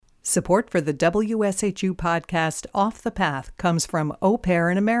Support for the WSHU podcast Off the Path comes from Au Pair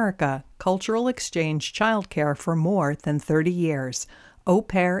in America, cultural exchange childcare for more than 30 years.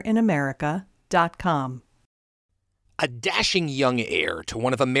 aupairinamerica.com. A dashing young heir to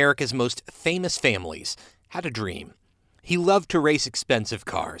one of America's most famous families had a dream. He loved to race expensive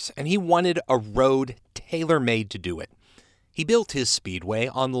cars, and he wanted a road tailor-made to do it. He built his speedway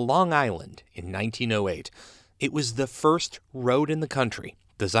on Long Island in 1908. It was the first road in the country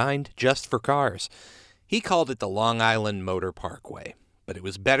designed just for cars. He called it the Long Island Motor Parkway, but it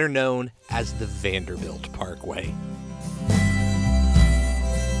was better known as the Vanderbilt Parkway.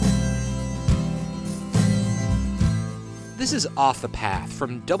 This is Off the Path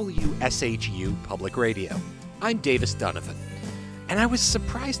from WSHU Public Radio. I'm Davis Donovan, and I was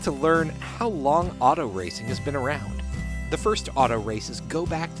surprised to learn how long auto racing has been around. The first auto races go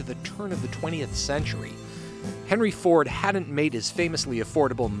back to the turn of the 20th century. Henry Ford hadn't made his famously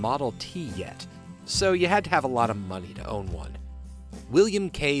affordable Model T yet, so you had to have a lot of money to own one.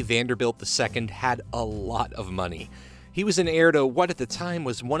 William K. Vanderbilt II had a lot of money. He was an heir to what at the time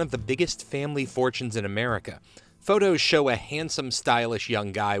was one of the biggest family fortunes in America. Photos show a handsome, stylish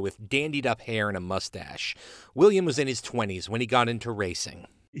young guy with dandied-up hair and a mustache. William was in his 20s when he got into racing.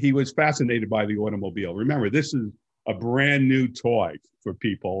 He was fascinated by the automobile. Remember, this is a brand new toy for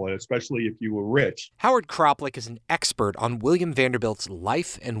people, especially if you were rich. Howard Kroplik is an expert on William Vanderbilt's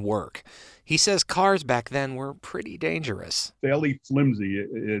life and work. He says cars back then were pretty dangerous. Fairly flimsy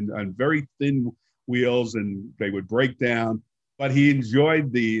and on very thin wheels, and they would break down. But he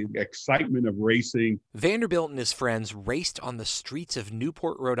enjoyed the excitement of racing. Vanderbilt and his friends raced on the streets of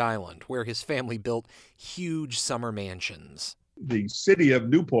Newport, Rhode Island, where his family built huge summer mansions. The city of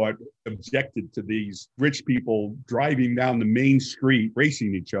Newport objected to these rich people driving down the main street,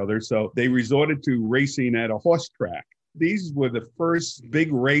 racing each other. So they resorted to racing at a horse track. These were the first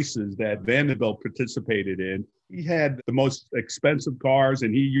big races that Vanderbilt participated in. He had the most expensive cars,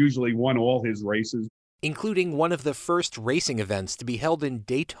 and he usually won all his races, including one of the first racing events to be held in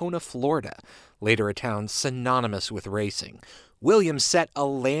Daytona, Florida, later a town synonymous with racing. Williams set a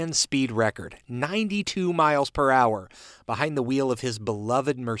land speed record, 92 miles per hour, behind the wheel of his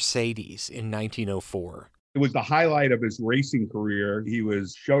beloved Mercedes in 1904. It was the highlight of his racing career. He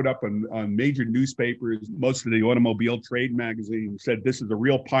showed up on major newspapers. Most of the automobile trade magazines said this is a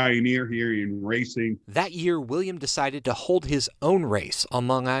real pioneer here in racing. That year, William decided to hold his own race on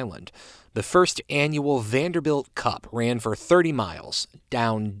Long Island. The first annual Vanderbilt Cup ran for 30 miles,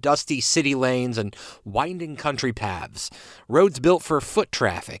 down dusty city lanes and winding country paths, roads built for foot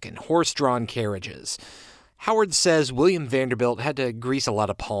traffic and horse-drawn carriages. Howard says William Vanderbilt had to grease a lot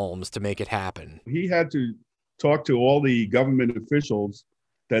of palms to make it happen. He had to talk to all the government officials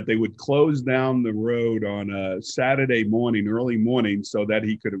that they would close down the road on a Saturday morning, early morning, so that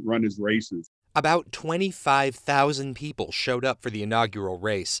he could run his races. About 25,000 people showed up for the inaugural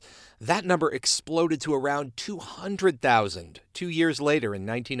race. That number exploded to around 200,000 2 years later in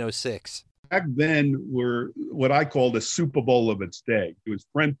 1906. Back then were what I call the Super Bowl of its day. It was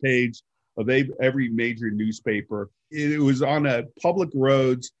front page of every major newspaper. It was on public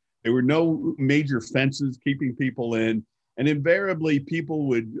roads. There were no major fences keeping people in. And invariably, people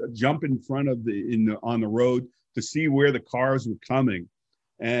would jump in front of on the road to see where the cars were coming.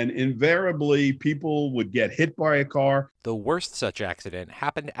 And invariably, people would get hit by a car. The worst such accident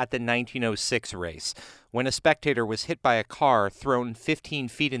happened at the 1906 race, when a spectator was hit by a car thrown 15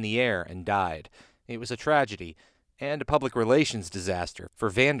 feet in the air and died. It was a tragedy and a public relations disaster for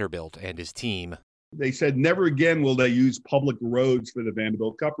Vanderbilt and his team. They said never again will they use public roads for the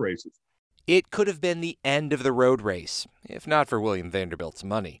Vanderbilt Cup races. It could have been the end of the road race, if not for William Vanderbilt's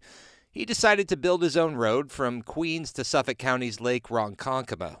money. He decided to build his own road from Queens to Suffolk County's Lake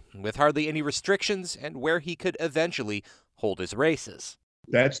Ronkonkoma, with hardly any restrictions and where he could eventually hold his races.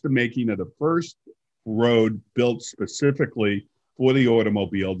 That's the making of the first road built specifically for the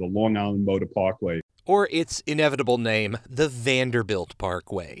automobile, the Long Island Motor Parkway. Or its inevitable name, the Vanderbilt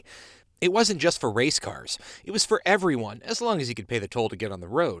Parkway. It wasn't just for race cars. It was for everyone, as long as he could pay the toll to get on the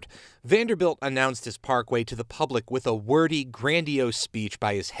road. Vanderbilt announced his parkway to the public with a wordy, grandiose speech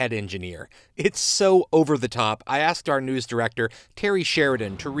by his head engineer. It's so over the top, I asked our news director, Terry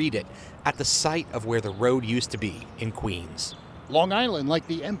Sheridan, to read it at the site of where the road used to be in Queens. Long Island, like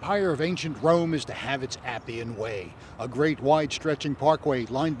the empire of ancient Rome, is to have its Appian Way, a great wide-stretching parkway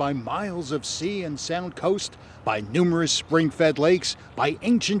lined by miles of sea and sound coast, by numerous spring-fed lakes, by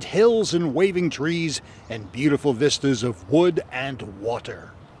ancient hills and waving trees, and beautiful vistas of wood and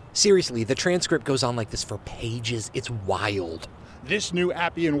water. Seriously, the transcript goes on like this for pages. It's wild. This new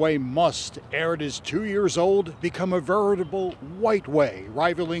Appian Way must, ere it is 2 years old, become a veritable white way,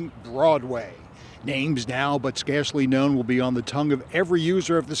 rivaling Broadway. Names now but scarcely known will be on the tongue of every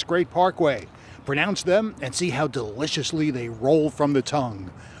user of this great parkway. Pronounce them and see how deliciously they roll from the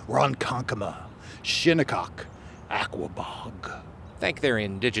tongue. Ronkonkoma, Shinnecock, Aquabog. Thank their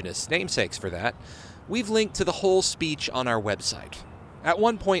indigenous namesakes for that. We've linked to the whole speech on our website. At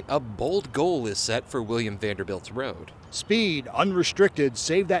one point, a bold goal is set for William Vanderbilt's road. Speed, unrestricted,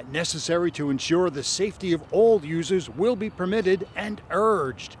 save that necessary to ensure the safety of all users, will be permitted and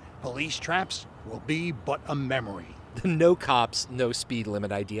urged. Police traps will be but a memory. The no cops, no speed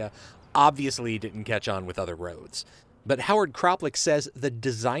limit idea obviously didn't catch on with other roads. But Howard Kroplik says the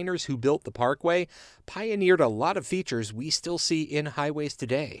designers who built the parkway pioneered a lot of features we still see in highways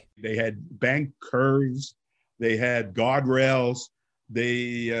today. They had bank curves, they had guardrails.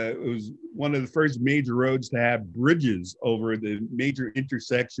 It was one of the first major roads to have bridges over the major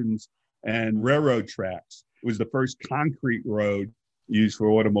intersections and railroad tracks. It was the first concrete road used for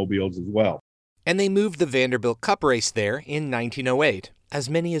automobiles as well. And they moved the Vanderbilt Cup race there in 1908. As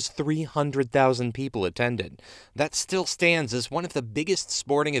many as 300,000 people attended. That still stands as one of the biggest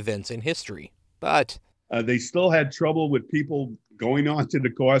sporting events in history. But they still had trouble with people going onto the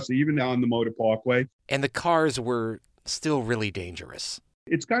course, even on the Motor Parkway. And the cars were still really dangerous.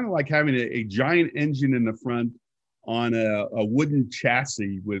 It's kind of like having a giant engine in the front on a wooden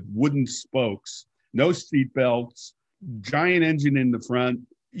chassis with wooden spokes, no seat belts, giant engine in the front.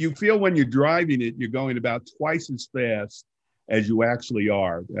 You feel when you're driving it, you're going about twice as fast as you actually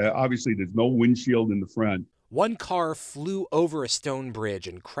are. Obviously, there's no windshield in the front. One car flew over a stone bridge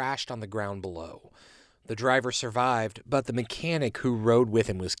and crashed on the ground below. The driver survived, but the mechanic who rode with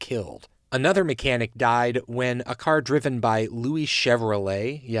him was killed. Another mechanic died when a car driven by Louis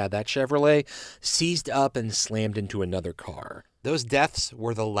Chevrolet, that Chevrolet, seized up and slammed into another car. Those deaths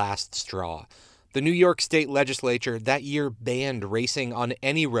were the last straw. The New York State Legislature that year banned racing on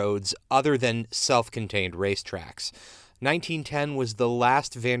any roads other than self-contained racetracks. 1910 was the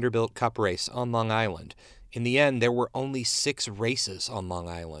last Vanderbilt Cup race on Long Island. In the end, there were only 6 races on Long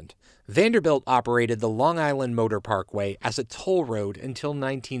Island. Vanderbilt operated the Long Island Motor Parkway as a toll road until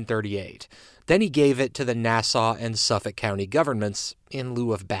 1938. Then he gave it to the Nassau and Suffolk County governments in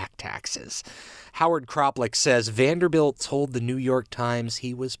lieu of back taxes. Howard Kroplik says Vanderbilt told the New York Times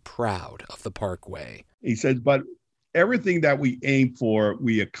he was proud of the parkway. He says, but everything that we aimed for,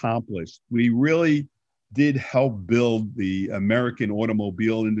 we accomplished. We really did help build the American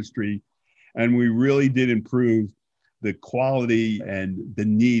automobile industry, and we really did improve the quality and the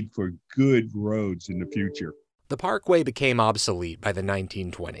need for good roads in the future. The parkway became obsolete by the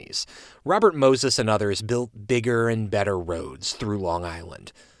 1920s. Robert Moses and others built bigger and better roads through Long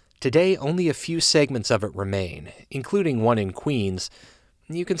Island. Today, only a few segments of it remain, including one in Queens.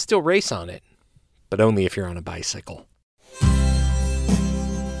 You can still race on it, but only if you're on a bicycle.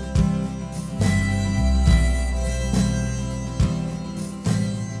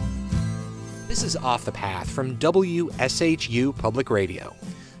 This is Off the Path from WSHU Public Radio.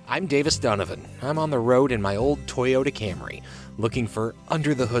 I'm Davis Donovan. I'm on the road in my old Toyota Camry, looking for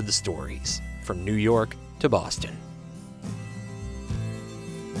under-the-hood stories from New York to Boston.